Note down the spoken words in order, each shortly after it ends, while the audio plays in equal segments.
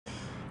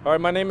All right,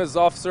 my name is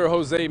Officer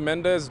Jose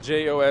Mendez,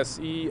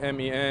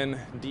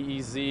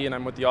 Josemendez, and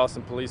I'm with the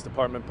Austin Police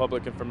Department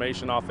Public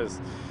Information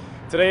Office.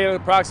 Today at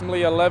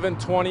approximately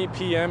 11:20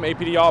 p.m.,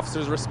 APD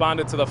officers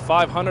responded to the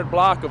 500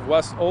 block of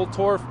West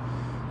Oltorf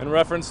in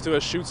reference to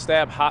a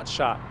shoot-stab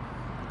hotshot.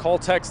 Call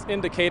text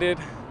indicated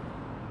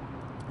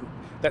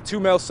that two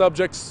male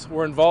subjects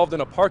were involved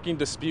in a parking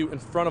dispute in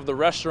front of the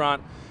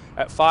restaurant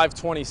at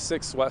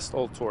 526 West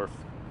Oltorf.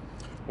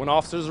 When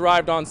officers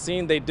arrived on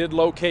scene, they did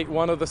locate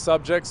one of the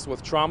subjects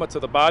with trauma to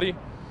the body.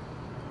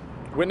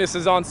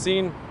 Witnesses on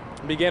scene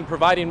began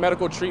providing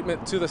medical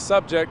treatment to the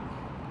subject,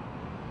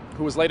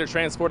 who was later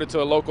transported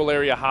to a local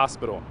area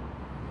hospital.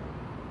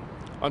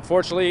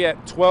 Unfortunately,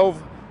 at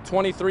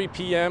 12:23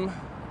 p.m.,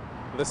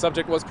 the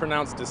subject was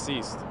pronounced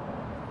deceased.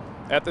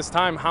 At this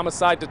time,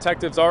 homicide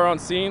detectives are on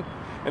scene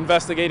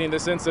investigating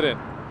this incident.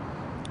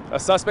 A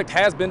suspect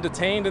has been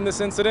detained in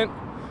this incident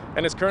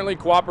and is currently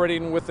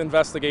cooperating with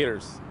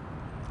investigators.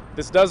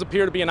 This does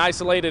appear to be an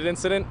isolated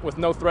incident with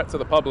no threat to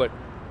the public.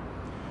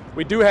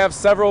 We do have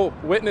several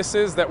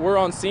witnesses that were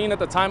on scene at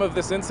the time of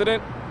this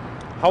incident.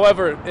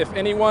 However, if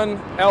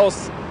anyone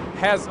else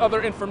has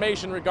other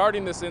information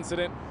regarding this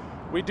incident,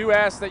 we do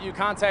ask that you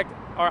contact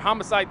our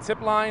homicide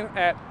tip line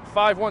at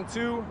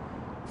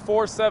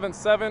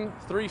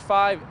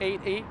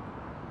 512-477-3588,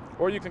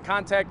 or you can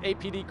contact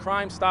APD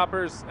Crime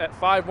Stoppers at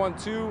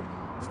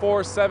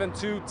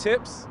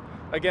 512-472-TIPS.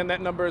 Again,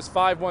 that number is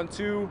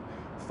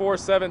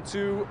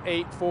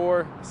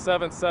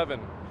 512-472-8477.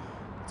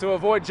 To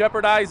avoid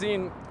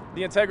jeopardizing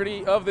the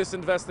integrity of this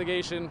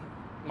investigation,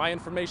 my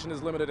information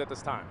is limited at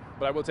this time,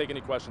 but I will take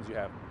any questions you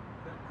have.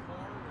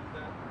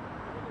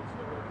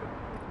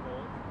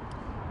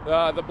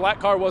 The black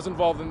car was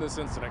involved in this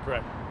incident,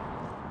 correct?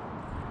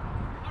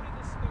 How did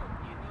this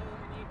start? Do you know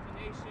any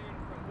information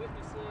from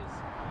witnesses?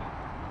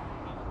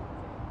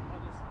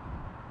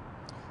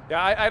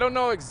 Yeah, I don't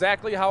know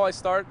exactly how it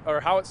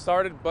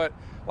started, but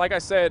like I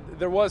said,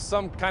 there was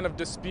some kind of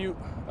dispute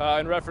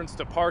in reference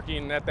to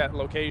parking at that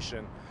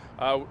location.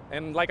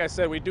 And like I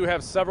said, we do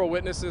have several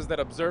witnesses that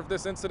observed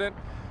this incident,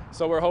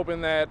 so we're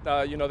hoping that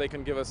they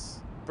can give us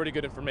pretty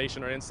good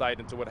information or insight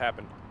into what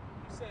happened.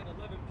 You said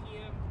 11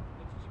 p.m.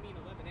 Did you mean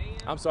 11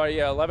 a.m.? I'm sorry.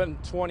 Yeah,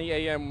 11:20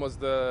 a.m. was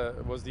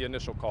the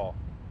initial call.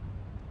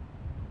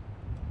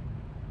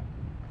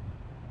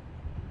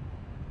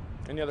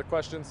 Any other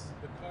questions?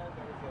 The car, that was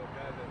a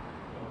guy that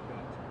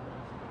got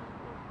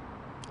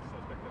the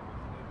suspect that was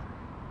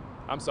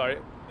injured. I'm sorry.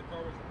 The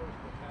car was the person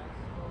that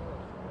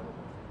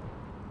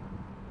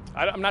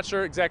passed? I'm not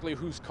sure exactly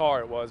whose car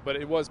it was, but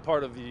it was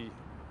part of the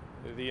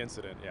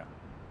incident, yeah. You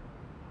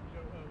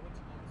know, how many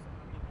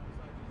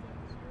homicides is that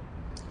this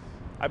year?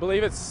 I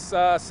believe it's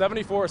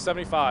 74 or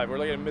 75. We're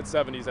looking at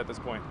mid-70s at this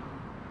point.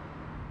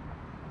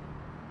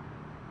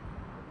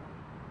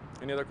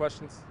 Any other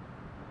questions?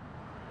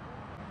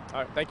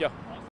 All right, thank you.